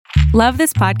Love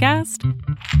this podcast?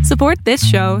 Support this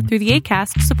show through the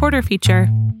Acast supporter feature.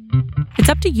 It's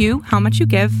up to you how much you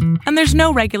give, and there's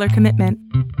no regular commitment.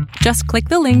 Just click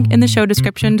the link in the show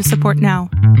description to support now.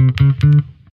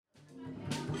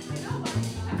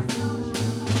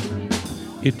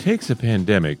 It takes a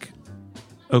pandemic.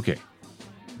 Okay,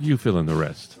 you fill in the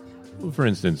rest. For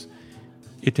instance,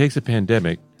 it takes a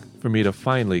pandemic for me to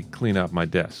finally clean out my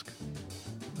desk.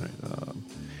 Right,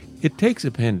 it takes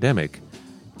a pandemic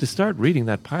to start reading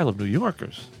that pile of New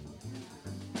Yorkers.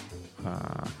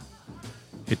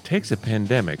 It takes a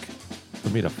pandemic for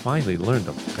me to finally learn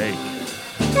to bake.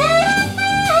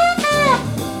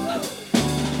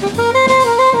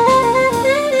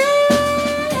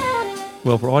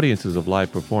 Well, for audiences of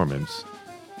live performance,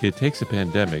 it takes a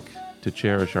pandemic to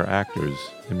cherish our actors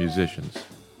and musicians.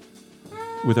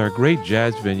 With our great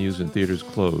jazz venues and theaters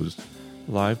closed,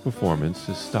 live performance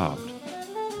has stopped.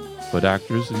 But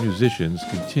actors and musicians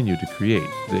continue to create.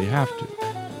 They have to.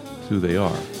 It's who they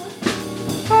are.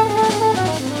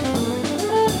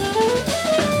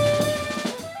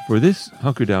 For this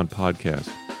Hunker Down podcast,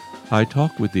 I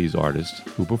talk with these artists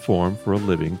who perform for a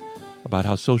living about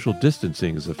how social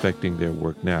distancing is affecting their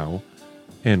work now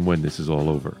and when this is all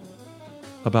over.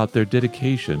 About their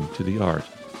dedication to the art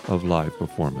of live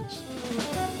performance.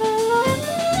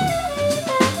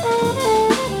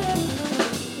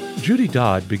 Judy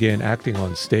Dodd began acting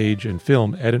on stage and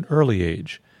film at an early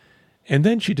age, and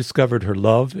then she discovered her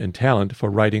love and talent for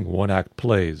writing one-act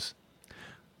plays.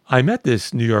 I met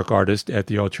this New York artist at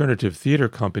the Alternative Theater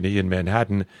Company in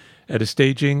Manhattan at a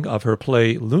staging of her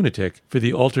play Lunatic for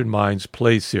the Altered Minds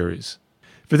play series.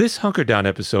 For this Hunker Down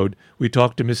episode, we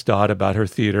talked to Miss Dodd about her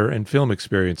theater and film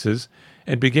experiences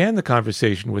and began the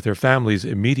conversation with her family's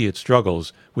immediate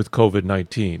struggles with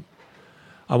COVID-19.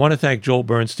 I want to thank Joel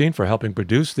Bernstein for helping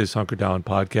produce this Hunker Down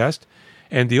podcast,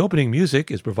 and the opening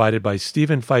music is provided by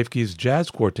Stephen Feifke's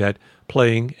Jazz Quartet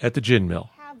playing at the Gin Mill.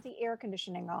 Have the air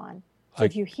conditioning on. So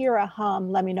if you hear a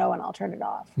hum, let me know and I'll turn it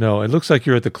off. No, it looks like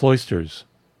you're at the Cloisters.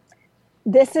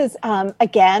 This is,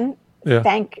 again,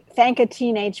 thank a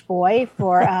teenage boy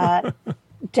for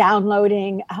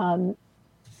downloading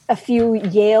a few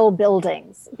Yale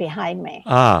buildings behind me.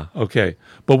 Ah, okay.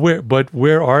 But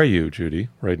where are you, Judy,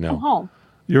 right now? I'm home.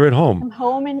 You're at home. I'm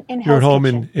home in Hell's Kitchen. You're at home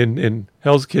in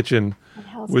Hell's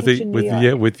Kitchen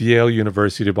with Yale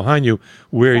University behind you,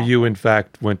 where you in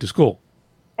fact went to school.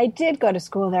 I did go to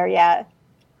school there.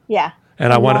 Yeah.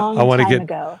 And I want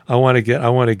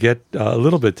to get a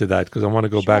little bit to that because I want to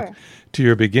go back to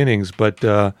your beginnings. But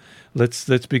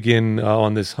let's begin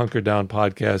on this Hunker Down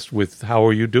podcast with how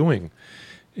are you doing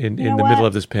in the middle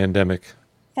of this pandemic?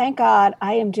 Thank God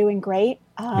I am doing great.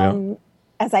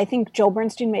 As I think Joel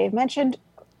Bernstein may have mentioned,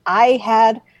 I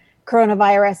had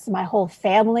coronavirus. My whole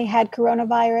family had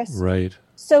coronavirus. Right.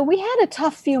 So we had a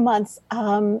tough few months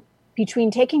between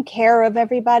taking care of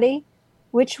everybody,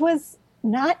 which was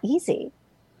not easy,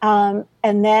 and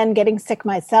then getting sick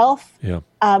myself. Yeah.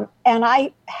 And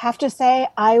I have to say,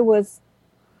 I was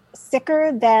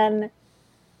sicker than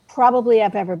probably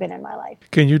I've ever been in my life.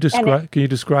 Can you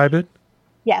describe it?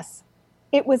 Yes.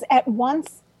 It was at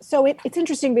once. So it's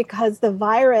interesting because the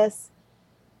virus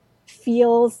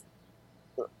feels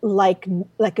like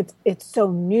it's so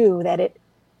new that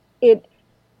it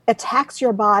attacks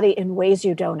your body in ways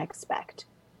you don't expect.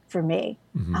 For me,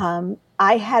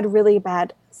 I had really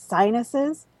bad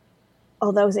sinuses.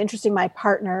 Although it was interesting, my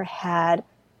partner had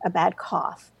a bad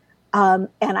cough, and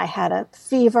I had a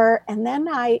fever, and then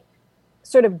I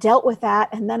sort of dealt with that,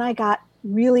 and then I got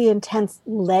really intense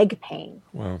leg pain.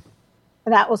 Wow.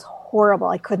 And that was horrible.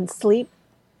 I couldn't sleep.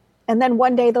 And then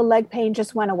one day the leg pain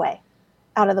just went away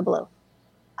out of the blue.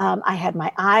 I had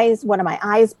one of my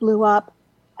eyes blew up,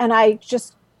 and I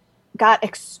just got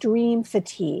extreme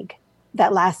fatigue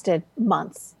that lasted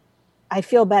months. I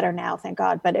feel better now, thank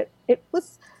God, but it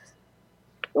was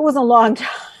a long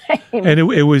time. And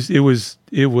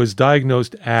it was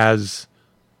diagnosed as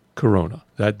corona.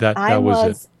 That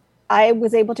was it. I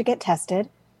was able to get tested.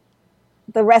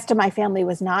 The rest of my family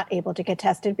was not able to get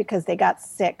tested because they got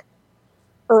sick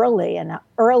early, and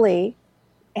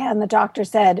the doctor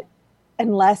said,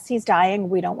 unless he's dying,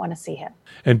 we don't want to see him.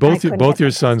 And both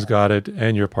your sons got it,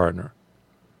 and your partner.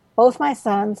 Both my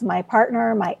sons, my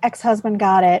partner, my ex-husband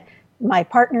got it. My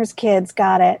partner's kids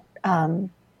got it.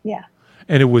 Yeah.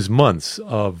 And it was months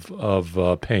of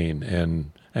pain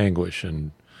and anguish.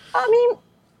 And I mean,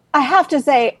 I have to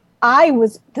say, I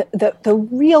was the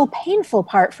real painful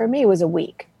part for me was a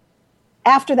week.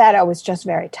 After that, I was just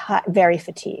very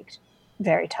fatigued,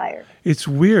 very tired. It's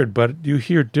weird, but you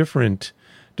hear different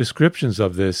descriptions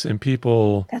of this, and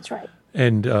people. That's right.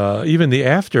 And even the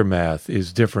aftermath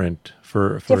is different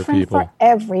for Different people. for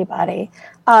everybody.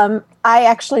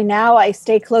 I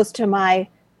stay close to my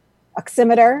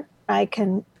oximeter. I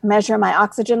can measure my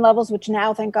oxygen levels, which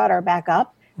now, thank God, are back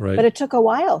up. Right. But it took a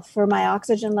while for my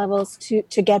oxygen levels to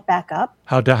get back up.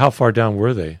 How far down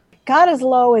were they? Got as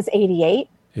low as 88.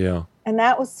 Yeah. And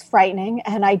that was frightening.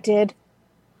 And I did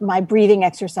my breathing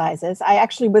exercises. I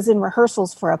actually was in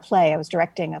rehearsals for a play. I was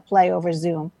directing a play over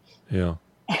Zoom. Yeah.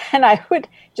 And I would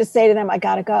just say to them, I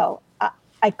got to go.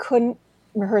 I couldn't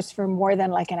rehearse for more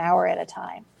than like an hour at a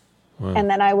time. Wow. And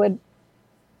then I would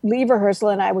leave rehearsal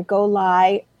and I would go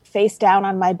lie face down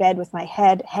on my bed with my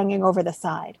head hanging over the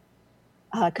side.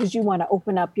 Because you want to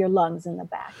open up your lungs in the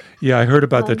back. Yeah, I heard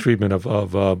about the treatment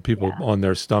of people on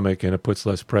their stomach, and it puts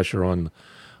less pressure on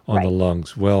Right. the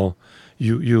lungs. Well,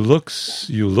 you look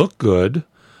good.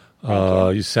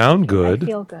 You sound good.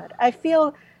 I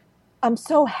feel good. I'm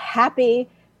so happy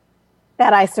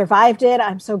that I survived it.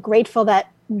 I'm so grateful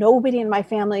that nobody in my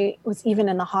family was even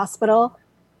in the hospital.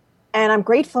 And I'm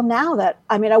grateful now that,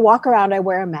 I walk around, I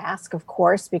wear a mask, of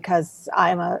course, because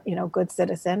I'm a, good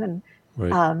citizen and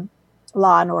Right.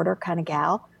 law and order kind of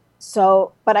gal.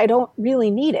 So, but I don't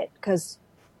really need it because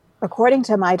according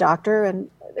to my doctor, and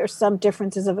there's some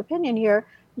differences of opinion here,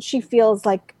 she feels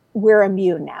like we're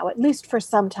immune now. At least for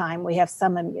some time, we have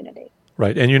some immunity.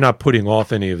 Right. And you're not putting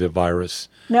off any of the virus.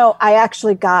 No,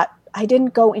 I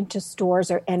didn't go into stores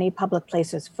or any public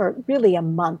places for really a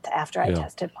month after I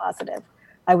tested positive.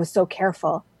 I was so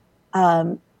careful.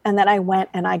 And then I went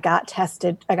and I got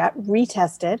tested. I got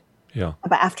retested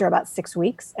after about 6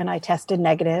 weeks, and I tested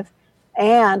negative.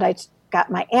 And I got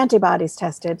my antibodies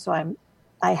tested, so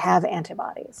I have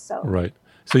antibodies. So Right.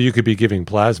 So you could be giving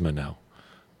plasma now.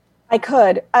 I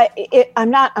could.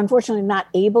 I'm unfortunately not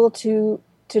able to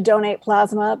donate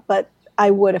plasma, but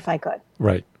I would if I could.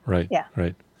 Right. Right. Yeah.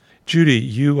 Right. Judy,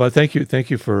 you thank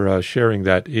you for sharing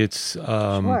that. It's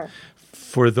Sure.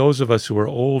 for those of us who are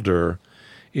older,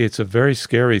 it's a very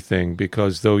scary thing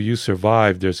because though you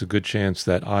survived, there's a good chance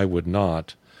that I would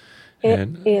not. It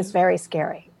is very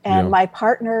scary. And my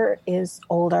partner is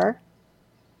older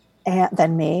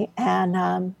than me. And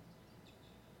I'll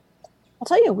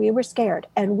tell you, we were scared.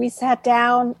 And we sat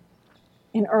down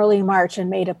in early March and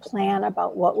made a plan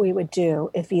about what we would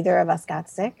do if either of us got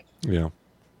sick. Yeah.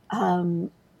 And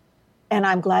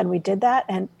I'm glad we did that.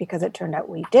 And because it turned out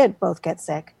we did both get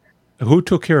sick. Who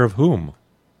took care of whom?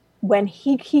 When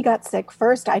he got sick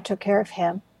first, I took care of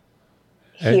him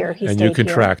here. He and stayed you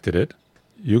contracted it.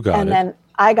 You got it. And then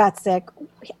I got sick.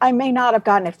 I may not have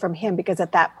gotten it from him because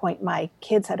at that point my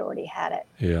kids had already had it.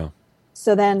 Yeah.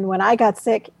 So then when I got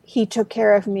sick, he took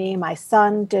care of me. My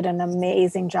son did an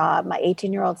amazing job. My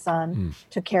 18-year-old son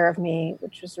took care of me,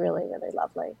 which was really, really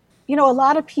lovely. A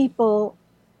lot of people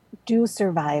do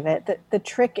survive it. The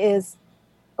trick is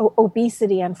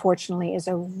obesity, unfortunately, is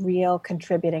a real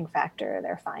contributing factor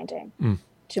they're finding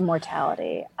to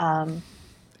mortality.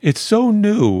 It's so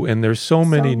new, and there's so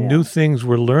many new. new things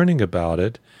we're learning about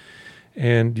it.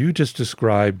 And you just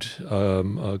described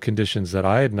conditions that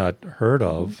I had not heard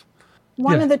of.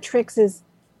 One of the tricks is,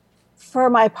 for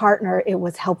my partner, it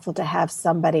was helpful to have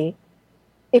somebody.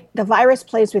 The virus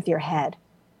plays with your head.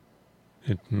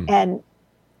 And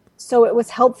so it was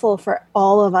helpful for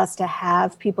all of us to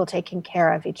have people taking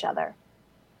care of each other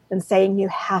and saying you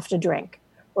have to drink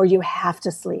or you have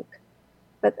to sleep.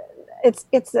 But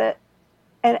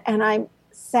and I'm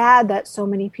sad that so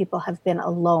many people have been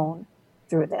alone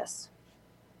through this.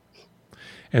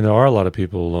 And there are a lot of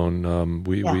people alone.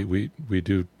 We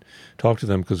do talk to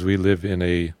them because we live in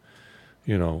a,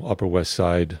 Upper West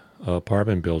Side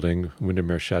apartment building,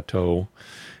 Windermere Chateau,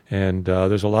 and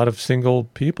there's a lot of single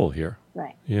people here.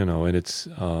 Right. And it's,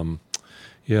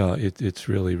 it's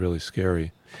really, really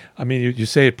scary. I mean, you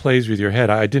say it plays with your head.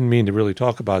 I didn't mean to really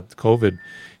talk about COVID.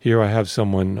 Here I have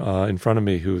someone in front of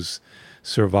me who's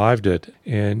survived it,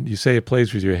 and you say it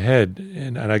plays with your head,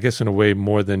 and I guess in a way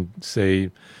more than,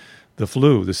 say,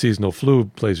 the seasonal flu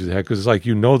plays with your head, because it's like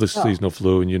the seasonal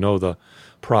flu, and the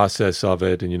process of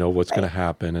it, and what's going to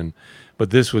happen.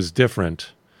 But this was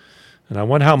different. And I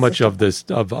wonder how much of this,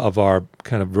 of our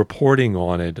kind of reporting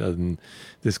on it and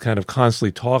this kind of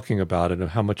constantly talking about it,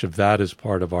 and how much of that is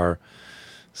part of our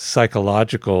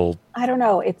psychological. I don't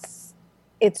know. It's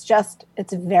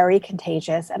very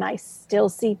contagious. And I still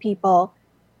see people,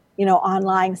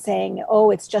 online saying,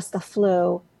 oh, it's just the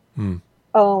flu.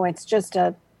 Oh, it's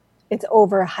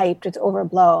overhyped. It's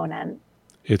overblown. And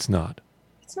it's not.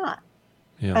 It's not.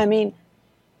 Yeah. I mean,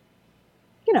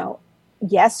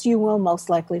 yes, you will most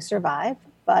likely survive,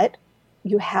 but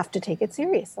you have to take it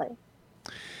seriously.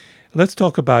 Let's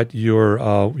talk about your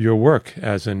work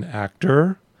as an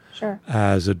actor, Sure.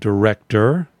 as a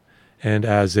director, and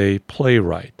as a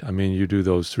playwright. I mean, you do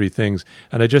those three things.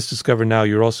 And I just discovered now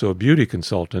you're also a beauty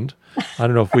consultant. I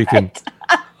don't know if we can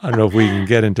I don't know if we can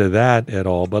get into that at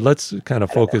all, but let's kind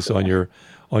of focus on your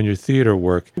theater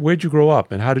work. Where'd you grow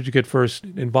up and how did you get first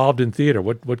involved in theater?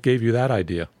 What gave you that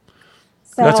idea?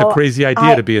 So That's a crazy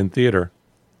idea to be in theater.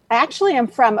 I actually am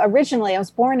originally, I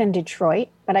was born in Detroit,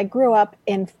 but I grew up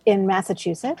in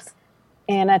Massachusetts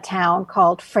in a town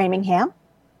called Framingham,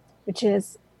 which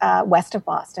is west of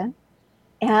Boston.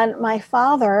 And my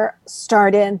father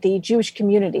started the Jewish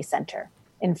Community Center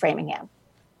in Framingham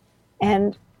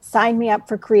and signed me up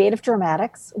for creative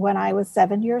dramatics when I was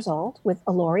 7 years old with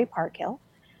Laurie Parkhill.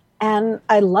 And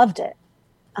I loved it.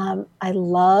 I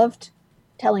loved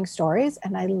telling stories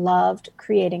and I loved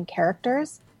creating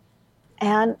characters.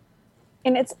 And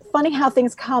it's funny how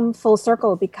things come full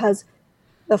circle because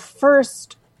the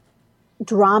first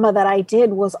drama that I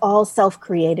did was all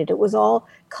self-created. It was all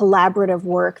collaborative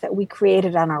work that we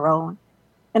created on our own.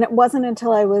 And it wasn't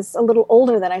until I was a little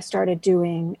older that I started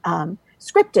doing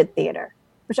scripted theater,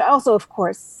 which I also, of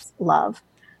course, love.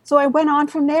 So I went on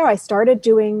from there. I started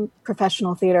doing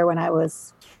professional theater when I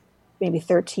was maybe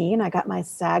 13. I got my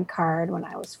SAG card when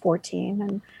I was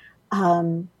 14.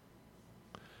 And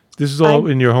this is all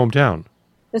in your hometown?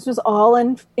 This was all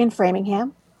in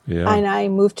Framingham. Yeah. And I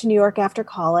moved to New York after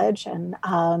college and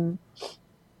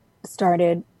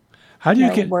started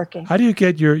working. How do you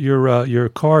get your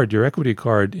card, your equity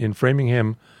card in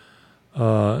Framingham?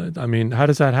 I mean, how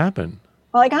does that happen?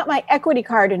 Well, I got my equity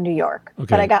card in New York,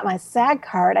 but I got my SAG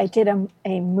card. I did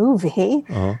a movie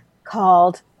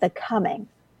called The Coming,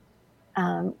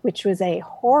 which was a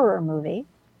horror movie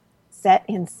set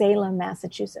in Salem,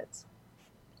 Massachusetts.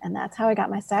 And that's how I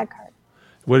got my SAG card.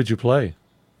 What did you play?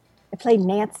 I played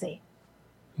Nancy.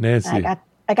 Nancy.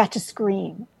 I got to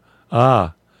scream.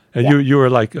 Ah, and you were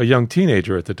like a young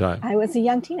teenager at the time. I was a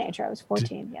young teenager. I was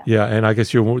 14, yeah. Yeah, and I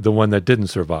guess you're the one that didn't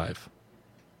survive.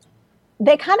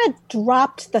 They kind of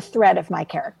dropped the thread of my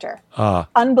character.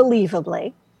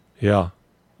 Unbelievably. Yeah.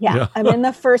 Yeah. I'm in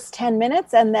the first 10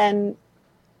 minutes and then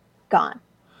gone.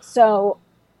 So,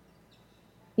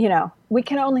 we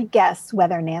can only guess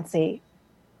whether Nancy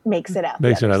makes it out.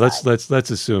 Let's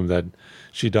assume that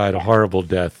she died a horrible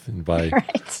death, and right.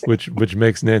 which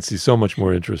makes Nancy so much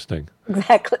more interesting.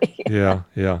 Exactly. Yeah.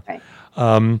 Right.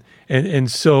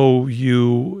 And so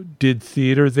you did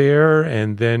theater there,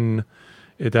 and then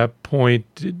at that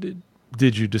point,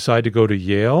 did you decide to go to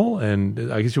Yale?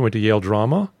 And I guess you went to Yale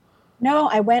Drama? No,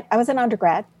 I was an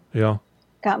undergrad. Yeah.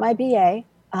 Got my BA.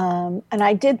 And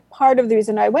I did part of the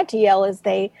reason I went to Yale is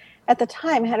they, at the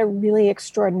time, had a really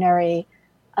extraordinary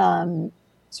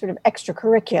sort of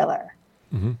extracurricular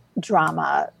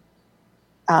drama.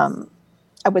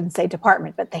 I wouldn't say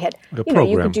department, but they had,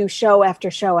 you could do show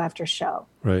after show after show.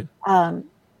 Right. And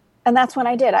that's when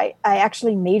I did. I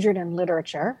actually majored in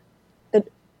literature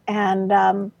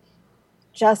and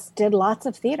just did lots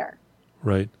of theater.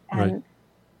 Right. And,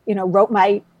 wrote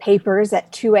my papers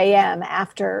at 2 a.m.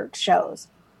 after shows.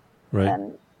 Right.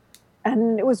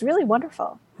 And it was really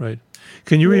wonderful. Right.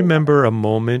 Can you remember a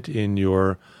moment in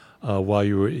your, while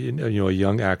you were a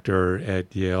young actor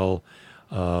at Yale?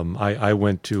 I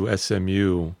went to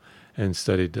SMU and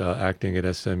studied acting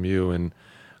at SMU. And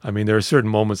I mean, there are certain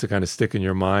moments that kind of stick in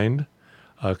your mind.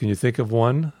 Can you think of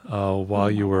one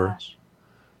while you were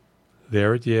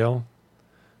there at Yale?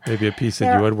 Maybe a piece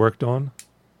that you had worked on?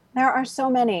 There are so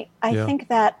many. I think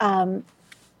that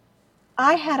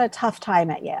I had a tough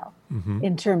time at Yale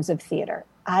in terms of theater.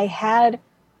 I had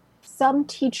some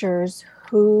teachers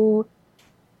who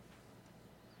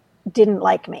didn't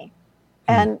like me.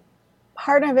 And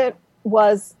part of it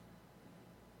was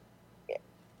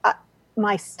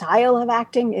my style of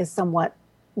acting is somewhat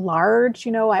large.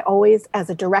 I always, as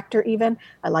a director even,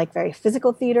 I like very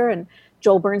physical theater. And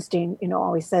Joel Bernstein,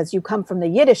 always says, you come from the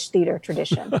Yiddish theater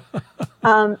tradition.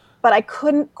 But I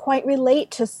couldn't quite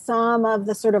relate to some of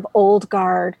the sort of old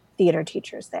guard theater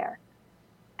teachers there.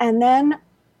 And then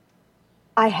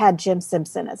I had Jim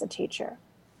Simpson as a teacher.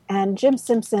 And Jim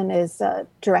Simpson is a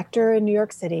director in New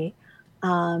York City.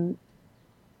 And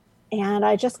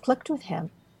I just clicked with him.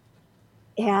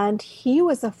 And he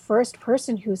was the first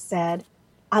person who said,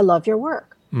 I love your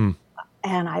work. And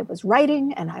I was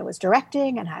writing and I was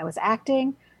directing and I was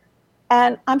acting.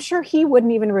 And I'm sure he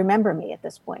wouldn't even remember me at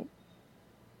this point.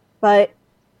 But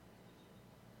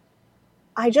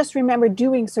I just remember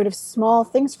doing sort of small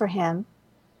things for him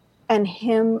and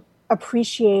him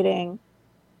appreciating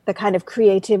the kind of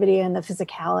creativity and the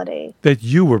physicality that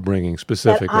you were bringing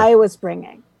specifically. That I was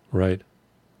bringing. Right.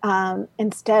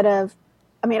 instead of,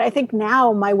 I mean, I think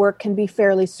now my work can be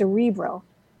fairly cerebral,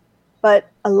 but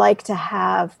I like to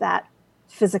have that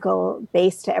physical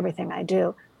base to everything I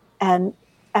do.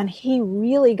 And he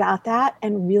really got that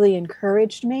and really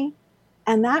encouraged me.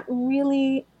 And that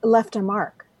really left a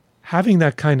mark. Having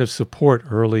that kind of support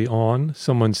early on,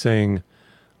 someone saying,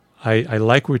 I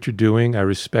like what you're doing, I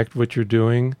respect what you're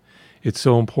doing, it's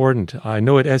so important. I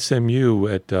know at SMU,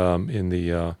 in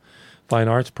the fine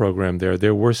arts program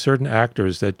there were certain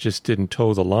actors that just didn't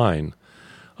toe the line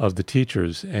of the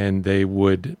teachers, and they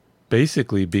would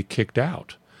basically be kicked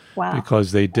out. Wow.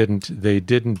 Because they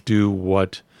didn't do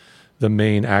what the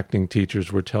main acting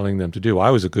teachers were telling them to do.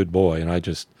 I was a good boy, and I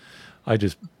just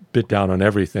bit down on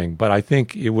everything. But I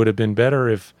think it would have been better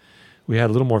if we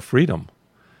had a little more freedom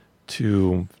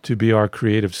to be our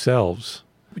creative selves.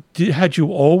 Had you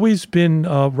always been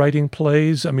writing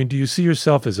plays? I mean, do you see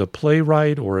yourself as a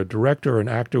playwright or a director or an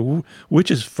actor? Which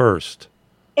is first?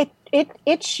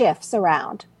 It shifts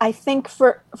around. I think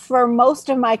for most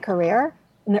of my career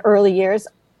in the early years,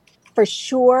 for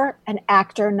sure, an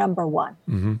actor number one.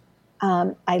 Mm-hmm.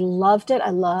 I loved it. I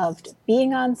loved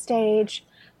being on stage.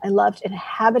 I loved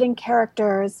inhabiting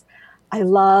characters. I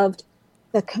loved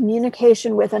the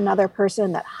communication with another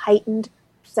person, that heightened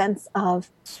sense of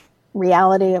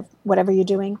reality of whatever you're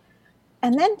doing.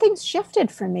 And then things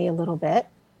shifted for me a little bit,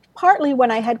 partly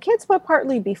when I had kids, but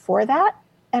partly before that.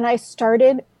 And I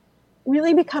started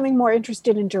really becoming more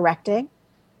interested in directing.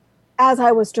 As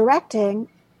I was directing,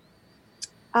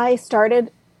 I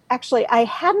started, actually, I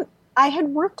had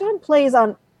worked on plays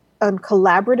on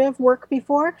collaborative work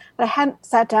before, but I hadn't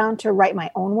sat down to write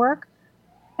my own work.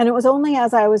 And it was only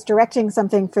as I was directing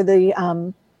something for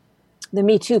the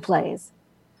Me Too plays.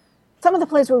 Some of the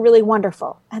plays were really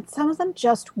wonderful, and some of them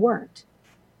just weren't.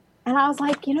 And I was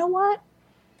like, you know what?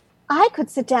 I could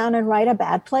sit down and write a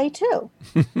bad play too.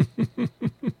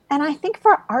 And I think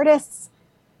for artists,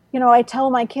 I tell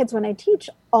my kids when I teach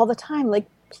all the time, like,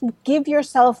 give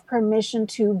yourself permission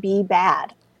to be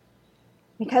bad.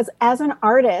 Because as an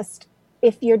artist,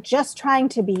 if you're just trying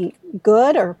to be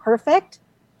good or perfect,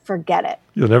 forget it.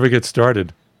 You'll never get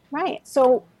started. Right.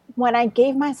 So when I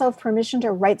gave myself permission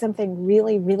to write something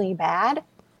really, really bad,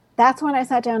 that's when I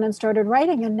sat down and started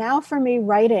writing. And now for me,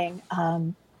 writing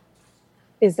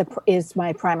is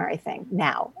my primary thing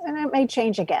now. And it may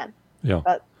change again. Yeah.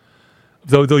 But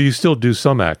though you still do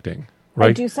some acting, right?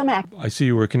 I do some acting. I see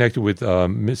you were connected with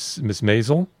Miss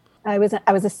Maisel. I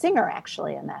was a singer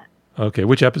actually in that. Okay,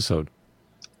 which episode?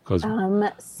 Because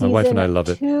my wife and I love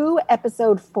it. 2,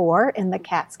 episode 4 in the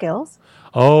Catskills.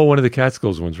 Oh, one of the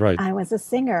Catskills ones, right? I was a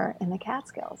singer in the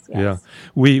Catskills. Yes. Yeah,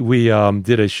 we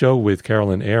did a show with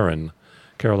Caroline Aaron.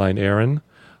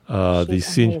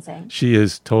 She's amazing. She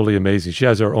is totally amazing. She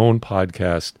has her own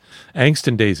podcast, Angst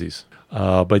and Daisies.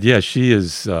 But yeah, she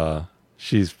is.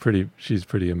 She's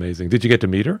pretty amazing. Did you get to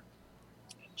meet her?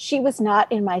 She was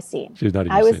not in my scene. She was not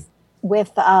in your scene. I was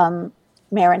with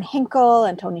Maren Hinkle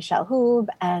and Tony Shalhoub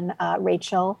and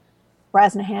Rachel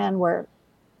Brosnahan.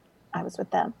 I was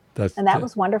with them, and that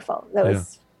was wonderful.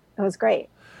 It was great.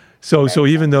 So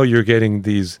even though you're getting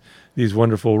these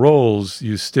wonderful roles,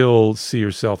 you still see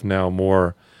yourself now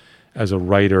more as a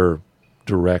writer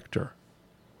director.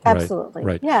 Absolutely.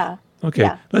 Right. Yeah. Okay.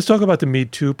 Yeah. Let's talk about the Me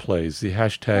Too plays, the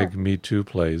hashtag Me Too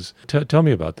plays. Tell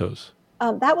me about those.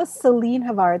 That was Celine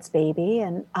Havard's baby,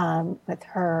 and with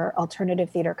her alternative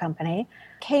theater company.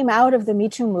 Came out of the Me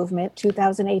Too movement,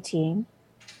 2018.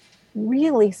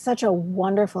 Really such a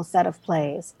wonderful set of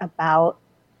plays about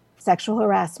sexual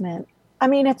harassment. I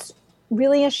mean, it's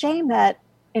really a shame that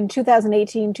in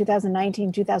 2018,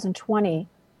 2019, 2020,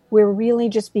 we're really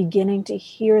just beginning to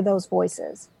hear those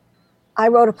voices. I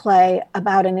wrote a play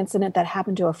about an incident that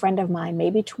happened to a friend of mine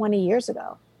maybe 20 years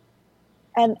ago.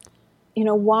 And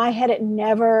why had it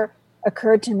never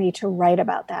occurred to me to write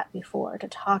about that before, to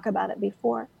talk about it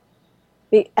before?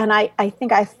 And I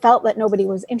think I felt that nobody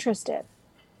was interested.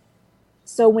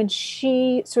 So when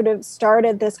she sort of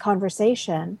started this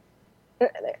conversation,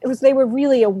 they were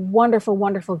really a wonderful,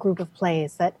 wonderful group of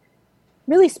plays that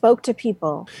really spoke to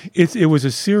people. It was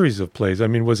a series of plays. I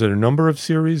mean, was it a number of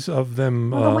series of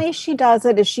them? Well, the way she does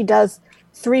it is she does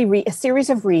a series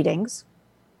of readings,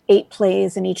 8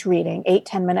 plays in each reading, 8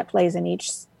 10-minute plays in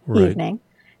each evening.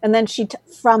 And then she,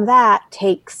 from that,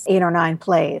 takes 8 or 9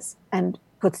 plays and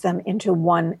puts them into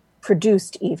one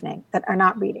produced evening that are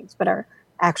not readings, but are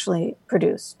actually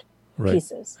produced. Right.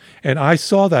 pieces. And I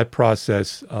saw that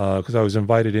process because I was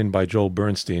invited in by Joel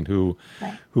Bernstein, who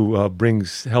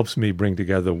helps me bring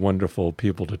together wonderful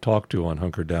people to talk to on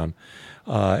Hunker Down.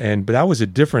 But that was a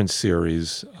different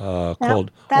series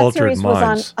called that Altered series Minds.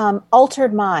 was on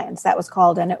Altered Minds, that was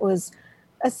called, and it was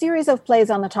a series of plays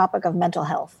on the topic of mental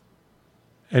health.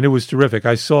 And it was terrific.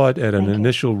 I saw it at an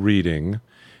initial reading,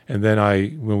 and then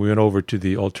when we went over to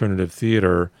the alternative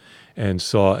theater and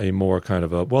saw a more kind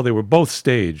of they were both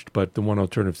staged, but the one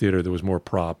alternative theater, there was more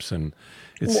props, and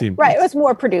it seemed... Right, it was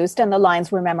more produced, and the lines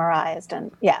were memorized,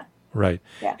 and yeah. Right.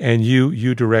 Yeah. And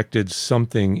you directed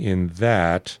something in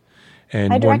that.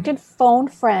 And I directed Phone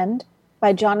Friend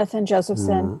by Jonathan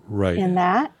Josephson in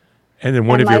that. And then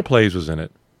one of your plays was in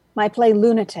it. My play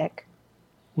Lunatic.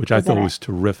 Which I thought was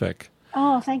terrific.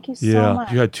 Oh, thank you so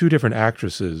much. You had two different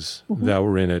actresses that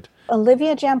were in it.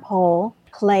 Olivia Jampol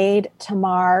played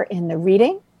Tamar in the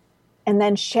reading, and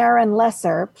then Sharon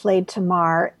Lesser played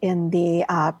Tamar in the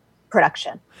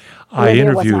production. I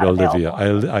interviewed Olivia.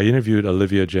 I interviewed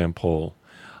Olivia Jampol.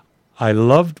 I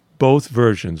loved both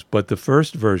versions, but the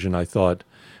first version I thought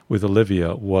with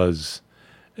Olivia was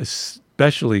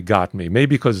especially got me,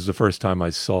 maybe because it's the first time I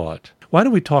saw it. Why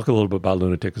don't we talk a little bit about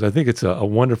Lunatic? Because I think it's a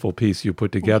wonderful piece you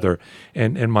put together.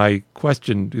 And my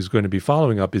question is going to be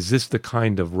following up, is this the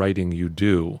kind of writing you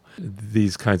do?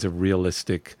 These kinds of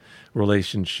realistic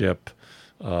relationship,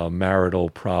 marital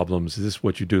problems, is this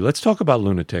what you do? Let's talk about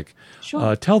Lunatic.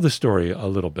 Sure. Tell the story a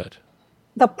little bit.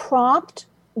 The prompt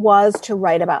was to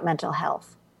write about mental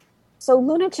health. So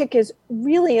Lunatic is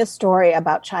really a story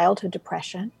about childhood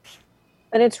depression,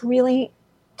 but it's really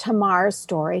Tamar's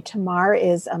story. Tamar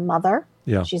is a mother.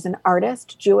 Yeah. She's an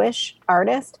artist, Jewish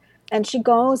artist, and she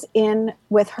goes in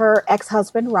with her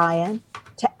ex-husband, Ryan,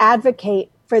 to advocate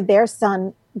for their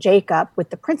son, Jacob, with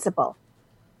the principal.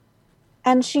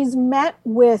 And she's met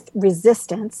with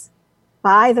resistance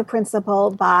by the principal,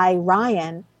 by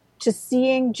Ryan, to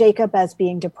seeing Jacob as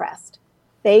being depressed.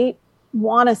 They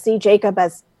want to see Jacob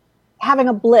as having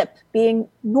a blip, being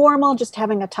normal, just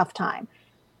having a tough time.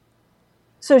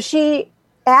 So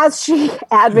as she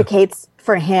advocates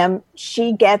for him,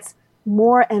 she gets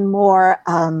more and more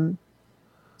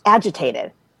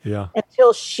agitated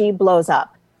until she blows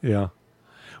up. Yeah.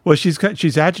 Well,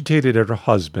 she's agitated at her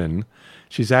husband.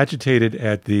 She's agitated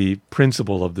at the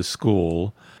principal of the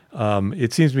school.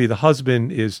 It seems to me the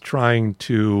husband is trying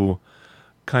to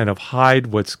kind of hide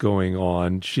what's going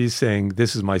on. She's saying,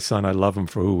 this is my son, I love him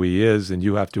for who he is, and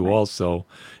you have to also,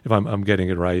 if I'm getting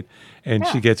it right. And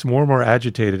she gets more and more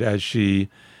agitated as the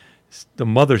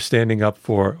mother standing up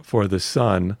for the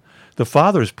son. The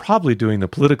father is probably doing the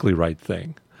politically right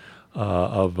thing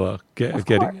getting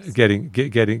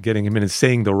him in and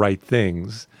saying the right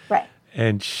things. Right.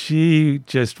 And she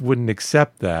just wouldn't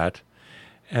accept that.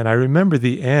 And I remember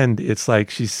the end, it's like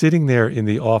she's sitting there in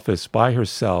the office by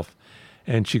herself,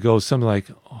 and she goes something like,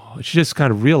 she just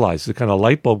kind of realizes, the kind of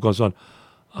light bulb goes on,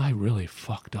 I really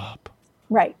fucked up.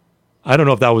 Right. I don't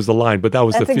know if that was the line, but that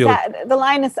was the feeling. The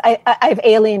line is, I've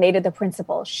alienated the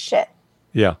principal. Shit.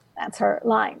 Yeah. That's her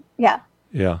line. Yeah.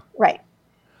 Yeah. Right.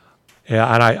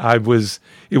 Yeah, and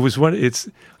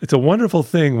it's a wonderful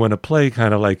thing when a play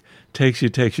kind of like takes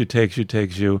you,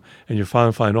 and you're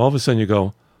fine. All of a sudden you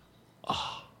go,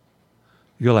 oh.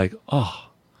 You're like, oh.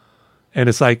 And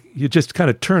it's like you just kind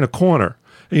of turn a corner.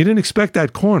 And you didn't expect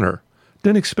that corner.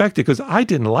 Didn't expect it because I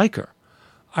didn't like her.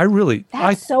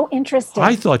 That's so interesting.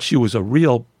 I thought she was a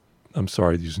real, I'm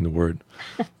sorry using the word,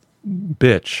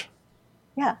 bitch.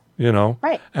 Yeah. You know?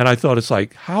 Right. And I thought, it's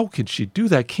like, how can she do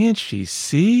that? Can't she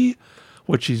see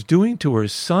what she's doing to her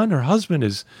son? Her husband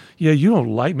is, maybe you don't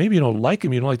like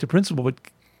him, you don't like the principal, but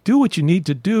do what you need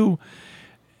to do.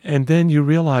 And then you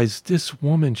realize this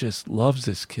woman just loves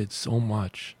this kid so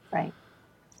much. Right.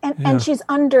 And she's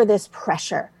under this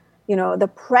pressure,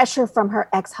 the pressure from her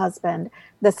ex-husband,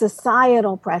 the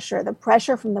societal pressure, the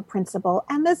pressure from the principal,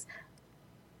 and this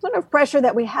sort of pressure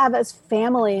that we have as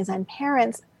families and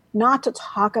parents not to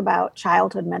talk about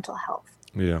childhood mental health.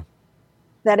 Yeah.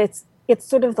 That it's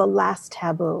sort of the last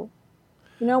taboo.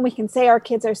 We can say our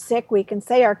kids are sick, we can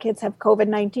say our kids have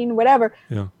COVID-19, whatever,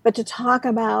 but to talk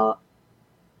about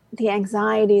the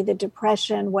anxiety, the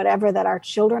depression, whatever that our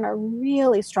children are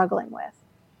really struggling with,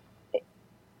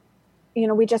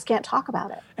 we just can't talk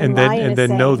about it. And then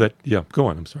saying, know that, go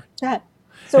on, I'm sorry. That.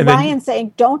 So Ryan's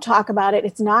saying, don't talk about it,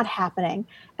 it's not happening.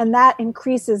 And that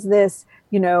increases this,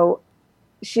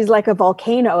 she's like a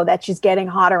volcano that she's getting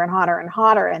hotter and hotter and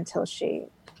hotter until she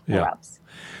erupts.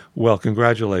 Well,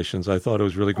 congratulations. I thought it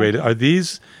was really great. Are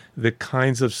these the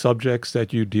kinds of subjects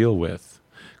that you deal with?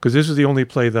 Because this is the only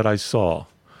play that I saw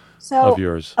of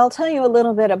yours. I'll tell you a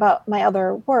little bit about my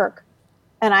other work.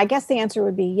 And I guess the answer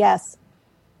would be yes.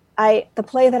 The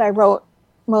play that I wrote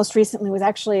most recently was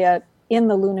actually in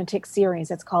the Lunatic series.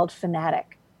 It's called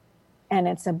Fanatic. And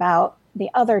it's about the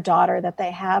other daughter that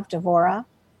they have, Devora.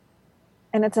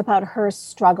 And it's about her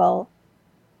struggle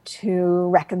to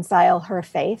reconcile her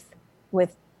faith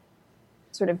with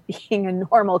sort of being a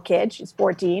normal kid. She's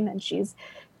 14 and she's,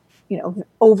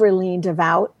 overly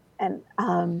devout. And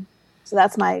so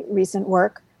that's my recent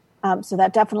work. So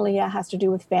that definitely has to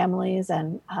do with families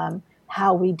and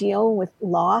how we deal with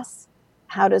loss.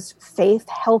 How does faith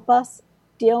help us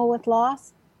deal with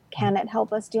loss? Can it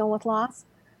help us deal with loss?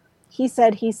 He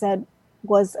said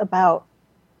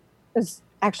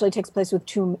actually takes place with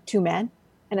two men,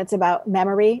 and it's about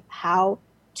memory, how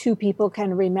two people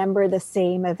can remember the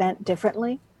same event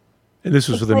differently. And this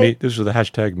was for the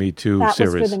hashtag Me Too that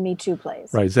series. That was for the Me Too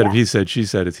plays. Right. Instead of he said, she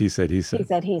said, it's he said, he said. He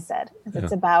said, he said.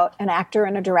 It's about an actor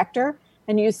and a director,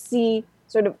 and you see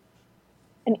sort of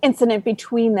an incident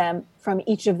between them from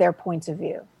each of their points of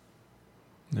view.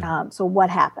 Yeah. So what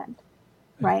happened,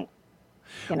 right?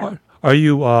 Are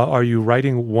you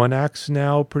writing one acts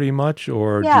now, pretty much,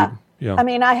 or? Yeah. I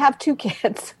mean, I have two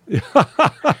kids.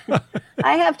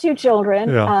 I have two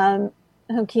children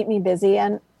who keep me busy,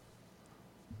 and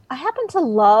I happen to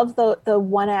love the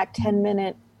one act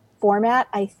 10-minute format.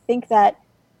 I think that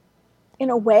in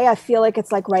a way, I feel like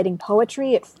it's like writing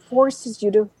poetry. It forces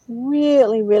you to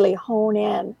really, really hone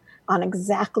in on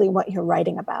exactly what you're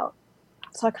writing about.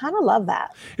 So I kind of love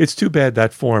that. It's too bad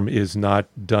that form is not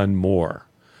done more.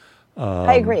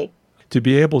 I agree. To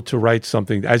be able to write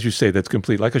something, as you say, that's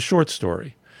complete, like a short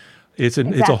story. It's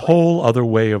a whole other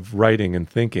way of writing and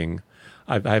thinking.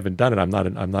 I haven't done it.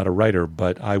 I'm not a writer,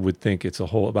 but I would think it's a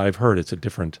whole. But I've heard it's a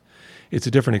different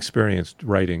experience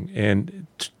writing, and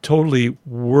totally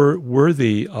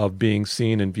worthy of being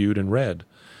seen and viewed and read.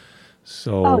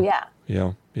 So,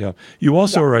 yeah. You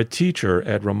also are a teacher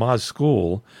at Ramaz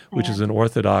School, which is an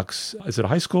Orthodox. Is it a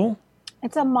high school?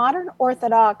 It's a modern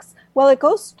Orthodox. Well, it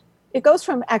goes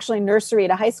from actually nursery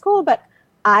to high school, but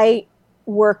I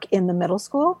work in the middle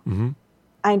school. Mm-hmm.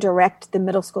 I direct the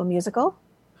middle school musical.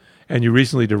 And you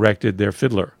recently directed their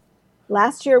Fiddler.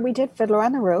 Last year we did Fiddler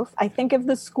on the Roof. I think if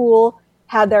the school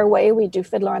had their way, we do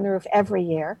Fiddler on the Roof every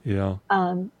year. Yeah.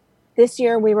 This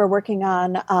year we were working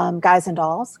on Guys and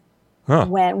Dolls.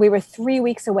 When we were 3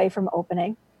 weeks away from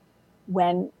opening,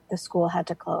 when the school had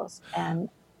to close, and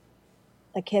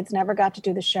the kids never got to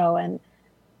do the show, and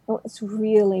it's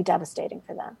really devastating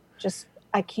for them.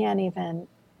 I can't even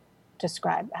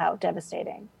describe how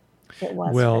devastating it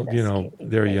was. Well,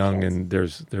 they're young, kids. And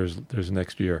there's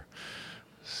next year.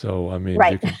 So I mean,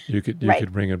 you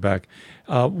could bring it back.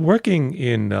 Working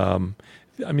in,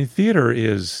 theater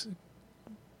is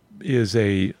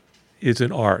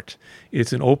an art.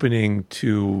 It's an opening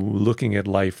to looking at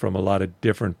life from a lot of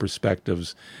different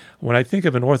perspectives. When I think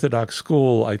of an Orthodox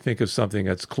school, I think of something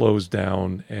that's closed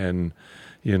down and,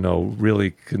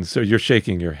 really concerned. You're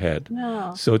shaking your head.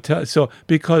 No. So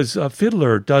because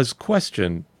Fiddler does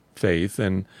question faith,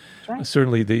 and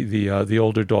certainly the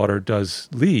older daughter does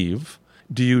leave.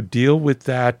 Do you deal with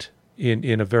that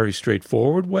in a very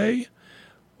straightforward way,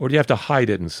 or do you have to hide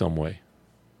it in some way?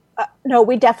 No,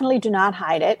 we definitely do not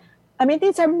hide it. I mean,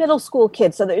 these are middle school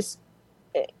kids, so there's,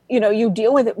 you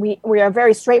deal with it. We are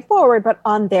very straightforward, but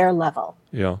on their level.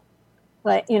 Yeah.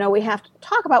 But, we have to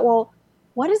talk about, well,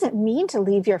 what does it mean to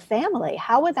leave your family?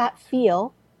 How would that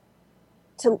feel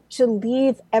to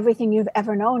leave everything you've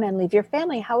ever known and leave your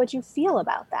family? How would you feel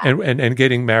about that? And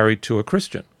getting married to a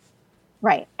Christian.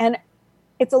 Right. And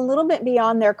it's a little bit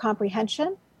beyond their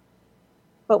comprehension.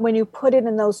 But when you put it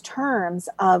in those terms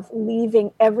of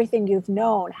leaving everything you've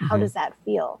known, how does that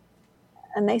feel?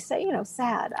 And they say,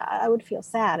 sad. I would feel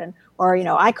sad. Or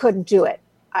I couldn't do it.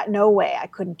 No way, I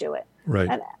couldn't do it. Right.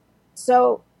 And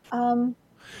so...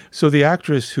 So the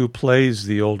actress who plays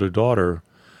the older daughter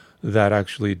that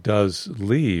actually does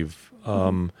leave,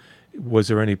 was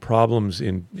there any problems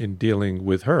in dealing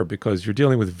with her? Because you're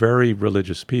dealing with very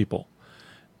religious people.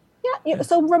 Yeah,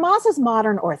 so Ramaz is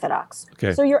modern Orthodox.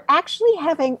 Okay. So you're actually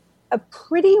having there's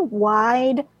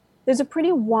a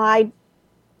pretty wide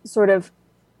sort of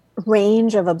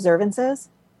range of observances,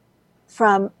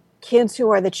 from kids who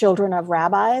are the children of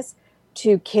rabbis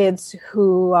to kids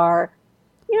who are,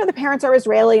 the parents are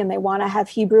Israeli and they want to have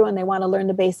Hebrew and they want to learn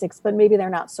the basics, but maybe they're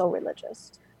not so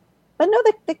religious. But no,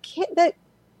 the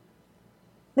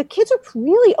kids are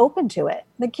really open to it.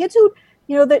 The kids who,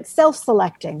 that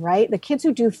self-selecting, right? The kids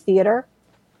who do theater,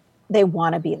 they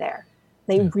want to be there.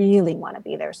 They really want to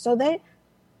be there. So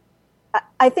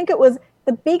I think it was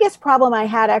the biggest problem I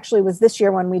had actually was this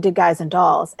year when we did Guys and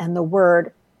Dolls, and the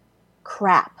word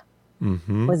crap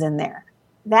was in there.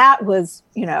 that was,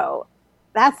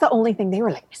 that's the only thing. They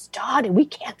were like, Miss Dodd, we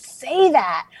can't say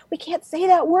that. We can't say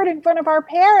that word in front of our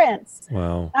parents.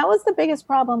 Wow. That was the biggest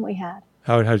problem we had.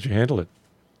 How did you handle it?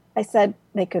 I said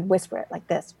they could whisper it like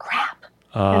this, crap.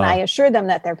 And I assured them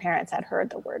that their parents had heard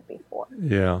the word before.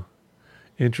 Yeah.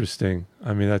 Interesting.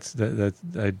 I mean,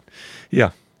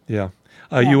 yeah.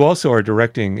 You also are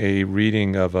directing a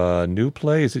reading of a new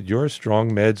play. Is it yours,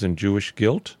 Strong Meds and Jewish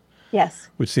Guilt? Yes.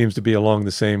 Which seems to be along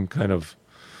the same kind of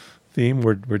theme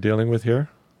we're dealing with here.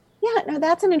 Yeah, no,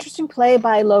 that's an interesting play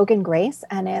by Logan Grace,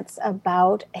 and it's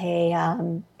about a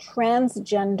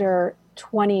transgender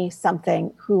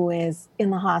 20-something who is in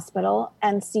the hospital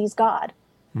and sees God.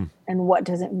 And what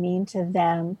does it mean to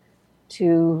them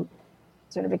to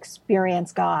sort of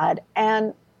experience God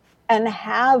and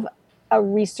have a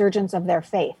resurgence of their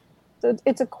faith. So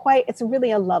it's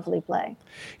really a lovely play.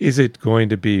 Is it going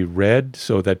to be read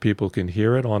so that people can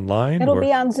hear it online? It'll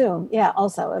be on Zoom. Yeah,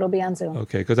 also, it'll be on Zoom.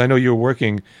 Okay, because I know you're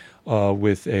working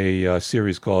with a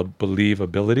series called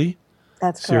Believability.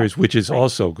 That's correct. Series, which is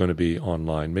also going to be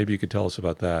online. Maybe you could tell us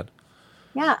about that.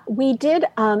 Yeah, we did.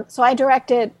 So I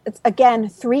directed, again,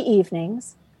 3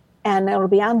 evenings, and it'll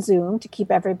be on Zoom to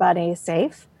keep everybody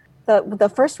safe.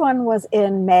 The first one was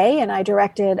in May, and I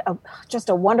directed just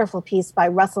a wonderful piece by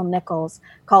Russell Nichols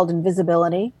called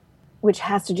Invisibility, which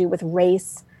has to do with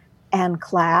race and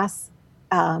class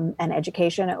and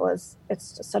education. It's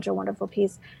just such a wonderful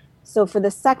piece. So for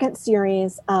the second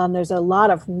series, there's a lot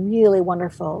of really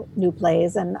wonderful new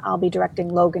plays, and I'll be directing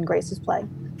Logan Grace's play,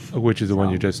 which is the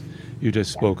one you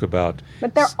just spoke about.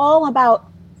 But they're all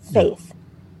about faith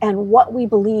and what we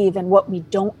believe and what we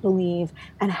don't believe,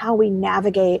 and how we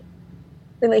navigate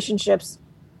relationships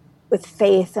with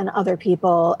faith and other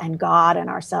people and God and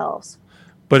ourselves.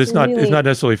 But it's not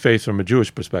necessarily faith from a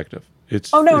Jewish perspective.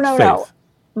 It's no.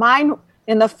 Mine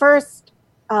in the first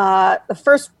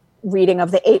reading of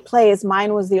the 8 plays,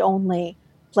 mine was the only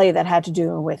play that had to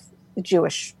do with the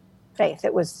Jewish faith.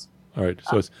 It was all right.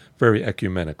 So it's very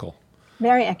ecumenical.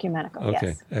 Very ecumenical.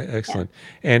 Okay, yes. Excellent.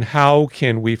 Yeah. And how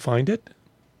can we find it?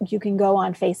 You can go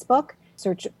on Facebook,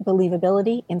 search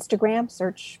Believability. Instagram,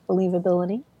 search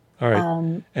Believability. All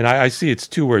right. And I see it's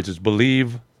 2 words. It's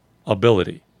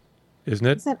Believability, isn't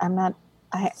it? I'm not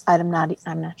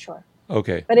sure.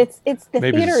 Okay. But it's the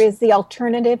theater is the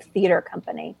Alternative Theater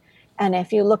Company. And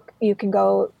if you look, you can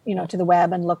go, to the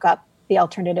web and look up the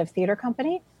Alternative Theater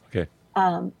Company. Okay.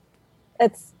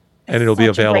 It's and it'll be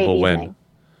available when?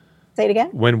 Say it again.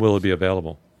 When will it be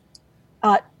available?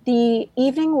 The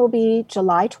evening will be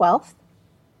July 12th,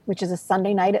 which is a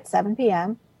Sunday night at 7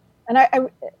 p.m. And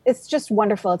it's just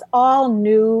wonderful. It's all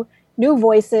new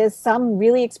voices, some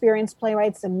really experienced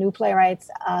playwrights, some new playwrights,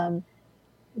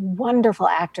 wonderful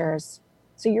actors.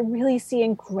 So you're really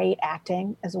seeing great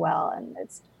acting as well. And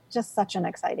it's just such an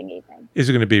exciting evening. Is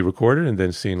it going to be recorded and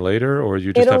then seen later, or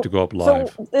you just have to go up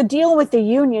live? So the deal with the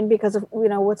union, because of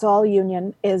what's all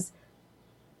union, is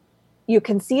you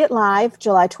can see it live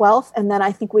July 12th, and then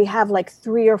I think we have like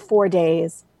 3 or 4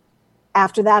 days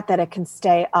after that it can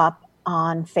stay up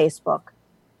on Facebook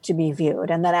to be viewed.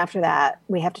 And then after that,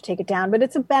 we have to take it down. But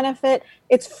it's a benefit.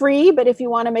 It's free, but if you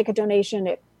want to make a donation,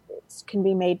 it can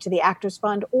be made to the Actors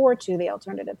Fund or to the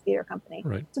Alternative Theater Company.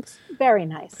 Right. So it's very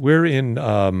nice. We're in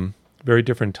very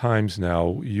different times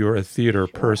now. You're a theater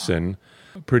person,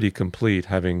 pretty complete,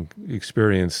 having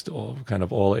experienced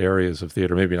all areas of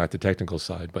theater, maybe not the technical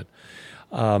side, but...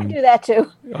 I do that too.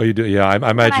 Oh, you do? Yeah, I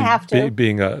imagine I have to.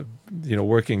 being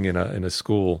working in a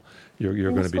school,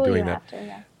 you're going to be doing that. To,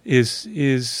 yeah.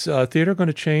 Is theater going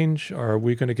to change? Are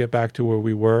we going to get back to where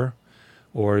we were,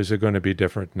 or is it going to be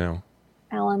different now?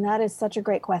 Alan, that is such a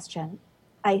great question.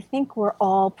 I think we're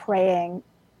all praying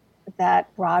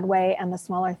that Broadway and the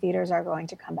smaller theaters are going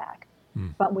to come back.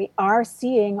 But we are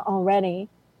seeing already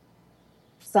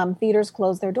some theaters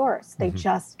close their doors. They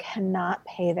just cannot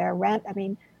pay their rent. I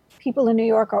mean, people in New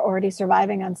York are already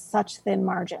surviving on such thin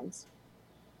margins.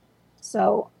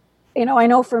 So, I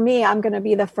know for me, I'm going to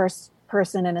be the first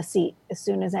person in a seat as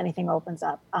soon as anything opens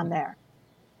up. I'm there.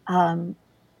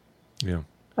 Yeah.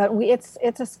 But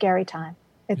it's a scary time.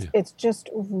 It's just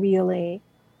really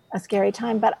a scary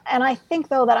time. And I think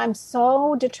though that I'm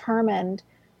so determined.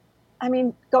 I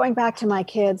mean, going back to my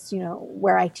kids,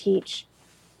 where I teach,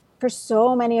 for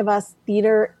so many of us,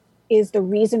 theater is the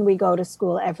reason we go to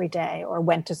school every day or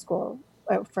went to school.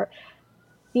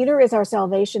 Theater is our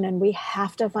salvation, and we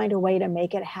have to find a way to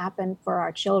make it happen for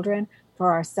our children,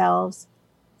 for ourselves.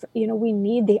 We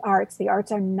need the arts. The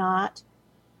arts are not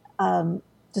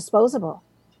disposable.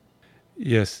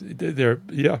 Yes,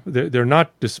 they're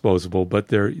not disposable, but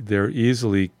they're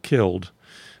easily killed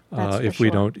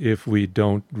if we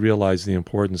don't realize the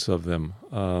importance of them.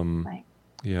 Right.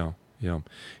 Yeah.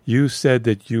 You said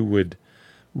that you would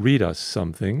read us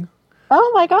something.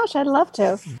 Oh my gosh, I'd love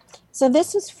to. So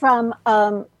this is from,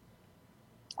 I'm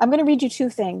going to read you two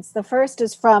things. The first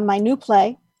is from my new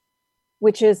play,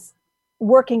 which is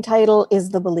working title is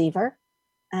The Believer.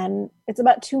 And it's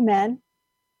about two men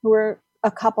who are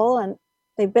a couple, and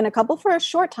they've been a couple for a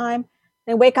short time.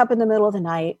 They wake up in the middle of the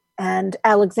night, and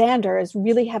Alexander is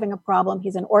really having a problem.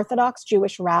 He's an Orthodox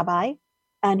Jewish rabbi,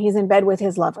 and he's in bed with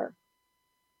his lover.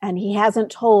 And he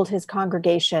hasn't told his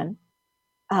congregation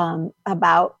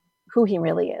about who he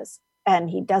really is. And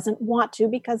he doesn't want to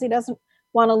because he doesn't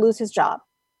want to lose his job.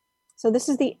 So this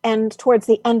is the end, towards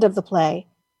the end of the play.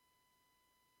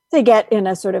 They get in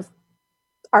a sort of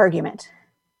argument.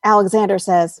 Alexander's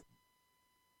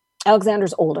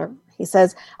older. He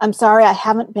says, I'm sorry, I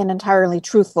haven't been entirely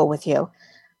truthful with you.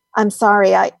 I'm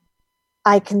sorry,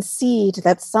 I concede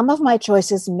that some of my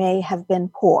choices may have been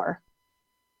poor.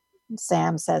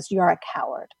 Sam says, you're a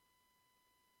coward.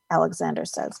 Alexander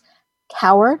says,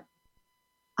 coward?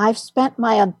 I've spent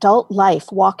my adult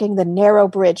life walking the narrow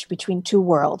bridge between two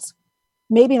worlds.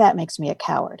 Maybe that makes me a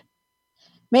coward.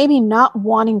 Maybe not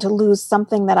wanting to lose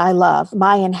something that I love,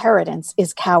 my inheritance,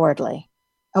 is cowardly.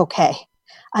 Okay,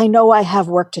 I know I have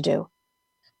work to do.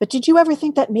 But did you ever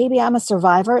think that maybe I'm a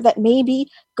survivor? That maybe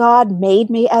God made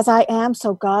me as I am,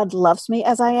 so God loves me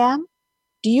as I am?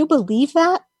 Do you believe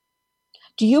that?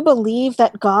 Do you believe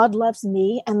that God loves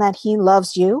me and that he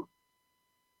loves you?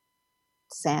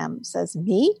 Sam says,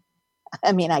 me?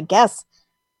 I mean, I guess.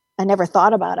 I never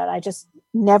thought about it. I just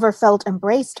never felt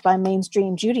embraced by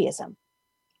mainstream Judaism.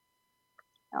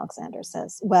 Alexander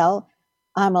says, well,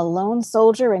 I'm a lone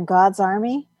soldier in God's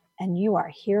army, and you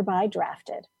are hereby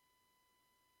drafted.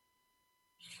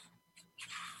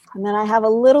 And then I have a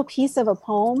little piece of a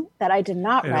poem that I did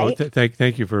not write.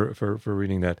 Thank you for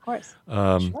reading that. Of course.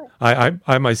 Sure.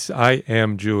 I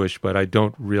am Jewish, but I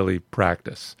don't really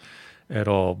practice at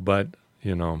all. But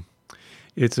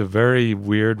it's a very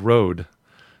weird road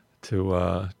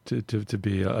to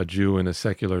be a Jew in a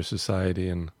secular society,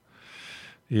 and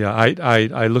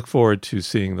I look forward to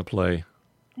seeing the play.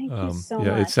 Thank you so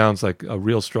much. It sounds like a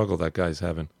real struggle that guy's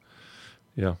having.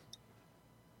 Yeah.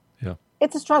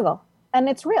 It's a struggle, and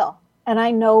it's real. And I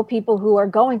know people who are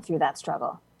going through that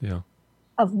struggle. Yeah.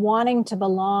 Of wanting to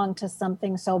belong to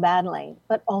something so badly,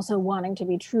 but also wanting to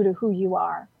be true to who you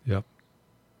are. Yep.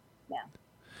 Yeah.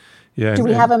 Yeah. Do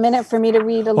we have a minute for me to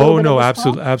read a little bit of this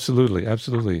poem?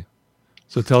 Absolutely.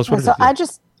 So tell us what it is.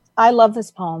 So I love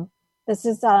this poem. This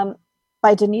is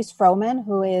by Denise Frohman,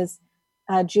 who is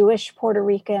a Jewish Puerto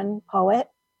Rican poet.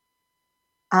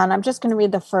 And I'm just going to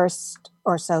read the first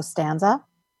or so stanza.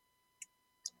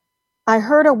 I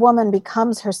heard a woman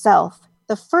becomes herself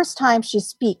the first time she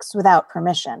speaks without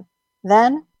permission.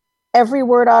 Then, every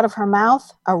word out of her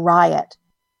mouth, a riot.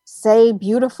 Say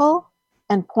beautiful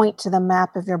and point to the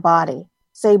map of your body.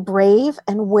 Say brave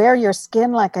and wear your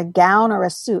skin like a gown or a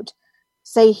suit.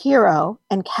 Say hero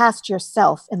and cast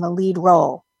yourself in the lead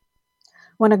role.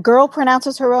 When a girl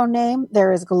pronounces her own name,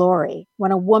 there is glory.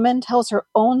 When a woman tells her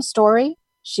own story,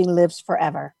 she lives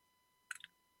forever.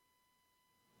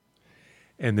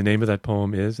 And the name of that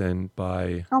poem is, and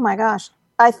by... Oh my gosh.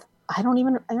 I don't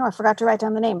even, I forgot to write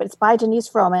down the name, but it's by Denise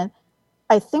Frohman.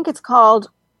 I think it's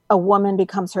called A Woman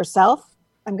Becomes Herself.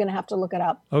 I'm going to have to look it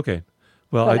up. Okay.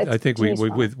 Well, I think we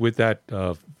with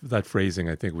that phrasing,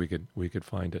 I think we could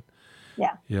find it.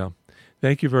 Yeah. Yeah.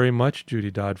 Thank you very much, Judy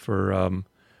Dodd, for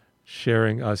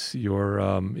sharing us your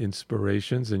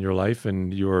inspirations in your life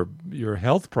and your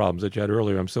health problems that you had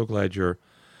earlier. I'm so glad you're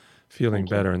feeling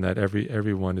better and that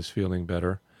everyone is feeling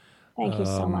better. Thank you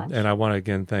so much. And I want to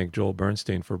again thank Joel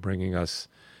Bernstein for bringing us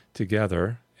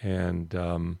together. And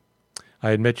I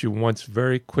had met you once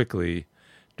very quickly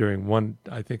during one,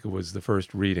 I think it was the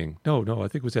first reading. No, I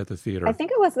think it was at the theater. I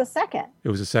think it was the second. It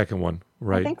was the second one,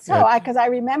 right? I think so, because I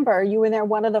remember you were there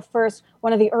one of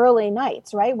the early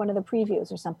nights, right? One of the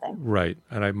previews or something. Right,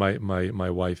 and my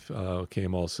wife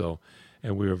came also,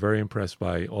 and we were very impressed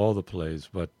by all the plays,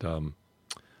 but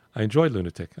I enjoyed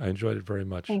Lunatic. I enjoyed it very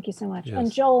much. Thank you so much. Yes.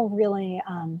 And Joel really,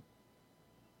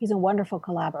 he's a wonderful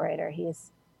collaborator.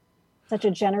 He's such a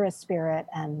generous spirit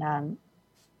and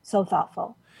so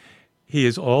thoughtful. He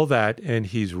is all that, and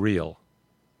he's real.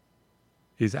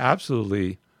 He's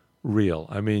absolutely real.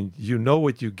 I mean, you know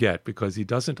what you get because he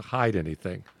doesn't hide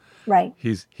anything. Right.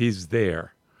 He's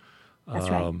there. That's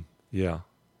right. Yeah,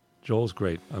 Joel's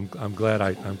great. I'm glad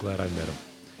I met him.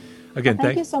 Again,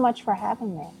 thank you so much for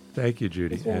having me. Thank you,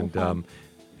 Judy. Really fun.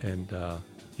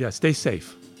 Stay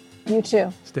safe. You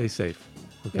too. Stay safe.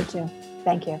 Okay. You too.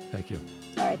 Thank you. Thank you.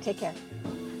 All right. right, take care.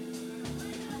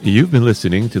 You've been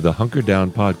listening to the Hunker Down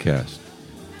Podcast,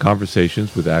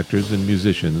 conversations with actors and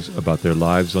musicians about their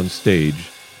lives on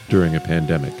stage during a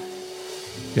pandemic.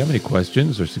 If you have any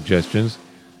questions or suggestions,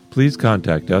 please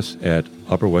contact us at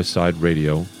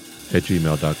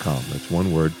upperwestsideradio@gmail.com. That's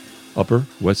one word,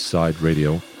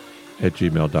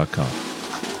 upperwestsideradio@gmail.com.